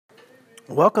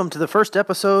Welcome to the first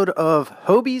episode of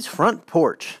Hobie's Front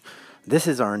Porch. This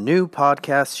is our new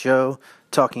podcast show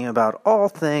talking about all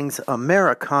things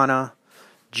Americana,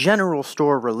 general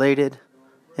store related,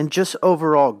 and just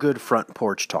overall good front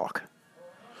porch talk.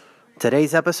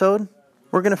 Today's episode,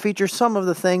 we're going to feature some of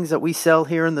the things that we sell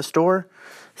here in the store,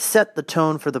 set the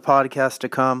tone for the podcast to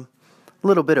come, a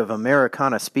little bit of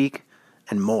Americana speak,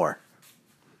 and more.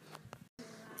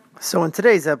 So in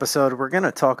today's episode, we're going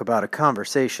to talk about a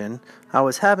conversation I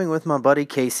was having with my buddy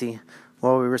Casey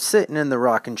while we were sitting in the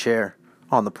rocking chair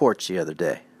on the porch the other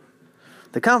day.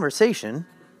 The conversation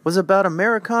was about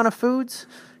Americana foods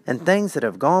and things that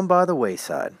have gone by the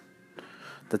wayside.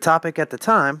 The topic at the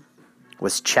time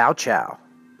was Chow Chow.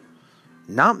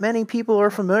 Not many people are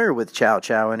familiar with Chow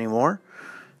Chow anymore,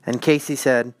 and Casey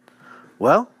said,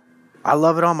 "Well, I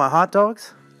love it on my hot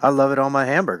dogs, I love it on my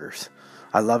hamburgers,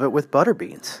 I love it with butter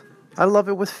beans. I love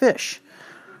it with fish.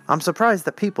 I'm surprised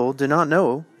that people do not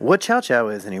know what Chow Chow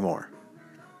is anymore."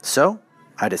 So,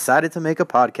 I decided to make a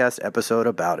podcast episode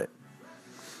about it.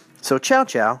 So, Chow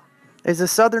Chow is a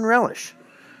southern relish.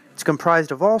 It's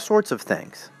comprised of all sorts of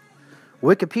things.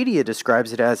 Wikipedia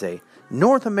describes it as a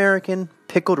North American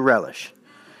pickled relish.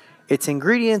 Its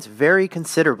ingredients vary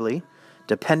considerably,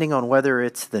 depending on whether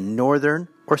it's the northern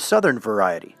or southern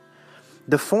variety.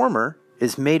 The former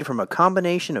is made from a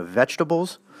combination of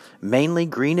vegetables, mainly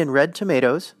green and red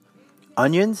tomatoes,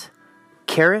 onions,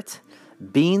 carrots,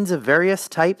 beans of various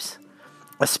types,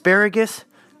 asparagus,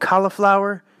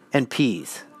 cauliflower, and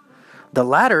peas. The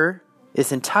latter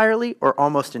is entirely or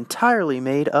almost entirely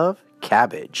made of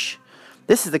cabbage.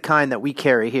 This is the kind that we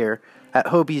carry here at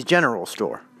Hobie's General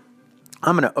Store.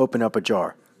 I'm going to open up a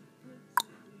jar.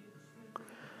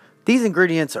 These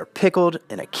ingredients are pickled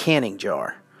in a canning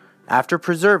jar. After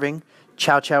preserving,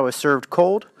 Chow Chow is served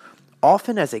cold,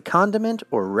 often as a condiment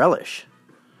or relish.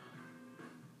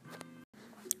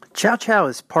 Chow Chow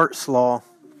is part slaw,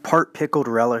 part pickled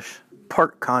relish,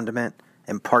 part condiment,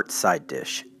 and part side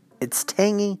dish. It's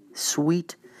tangy,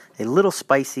 sweet, a little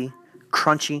spicy,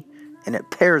 crunchy, and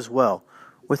it pairs well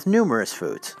with numerous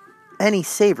foods, any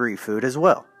savory food as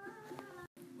well.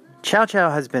 Chow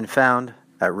Chow has been found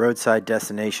at roadside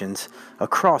destinations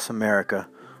across America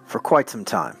for quite some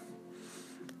time.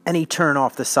 Any turn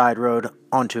off the side road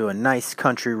onto a nice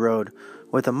country road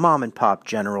with a mom and pop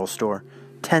general store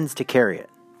tends to carry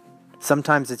it.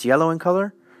 Sometimes it's yellow in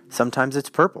color, sometimes it's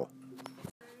purple.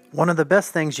 One of the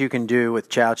best things you can do with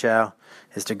Chow Chow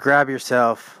is to grab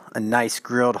yourself a nice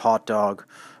grilled hot dog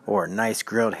or a nice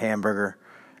grilled hamburger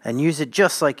and use it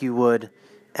just like you would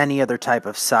any other type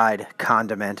of side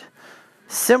condiment.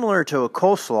 Similar to a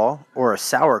coleslaw or a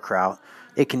sauerkraut,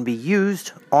 it can be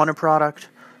used on a product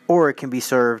or it can be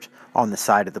served on the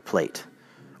side of the plate.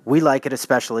 We like it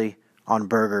especially on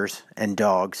burgers and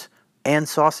dogs and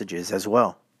sausages as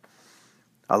well.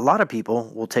 A lot of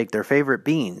people will take their favorite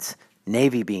beans,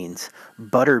 navy beans,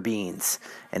 butter beans,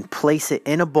 and place it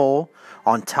in a bowl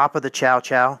on top of the Chow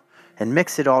Chow and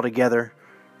mix it all together.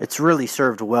 It's really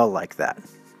served well like that.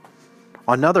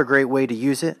 Another great way to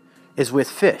use it is with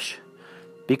fish.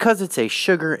 Because it's a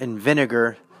sugar and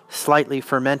vinegar, slightly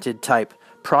fermented type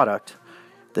product,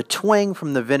 the twang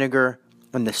from the vinegar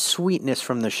and the sweetness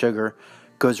from the sugar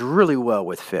goes really well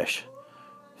with fish.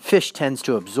 Fish tends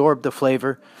to absorb the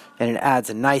flavor, and it adds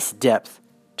a nice depth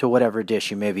to whatever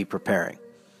dish you may be preparing.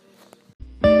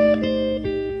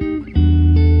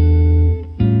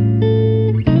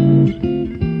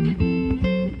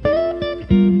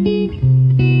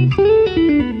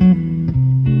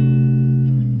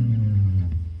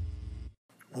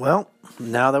 Well,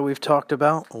 now that we've talked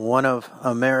about one of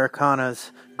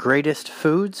Americana's greatest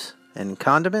foods and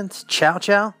condiments, Chow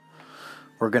Chow,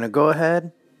 we're going to go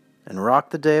ahead and rock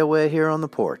the day away here on the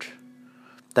porch.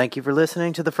 Thank you for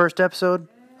listening to the first episode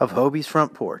of Hobie's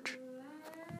Front Porch.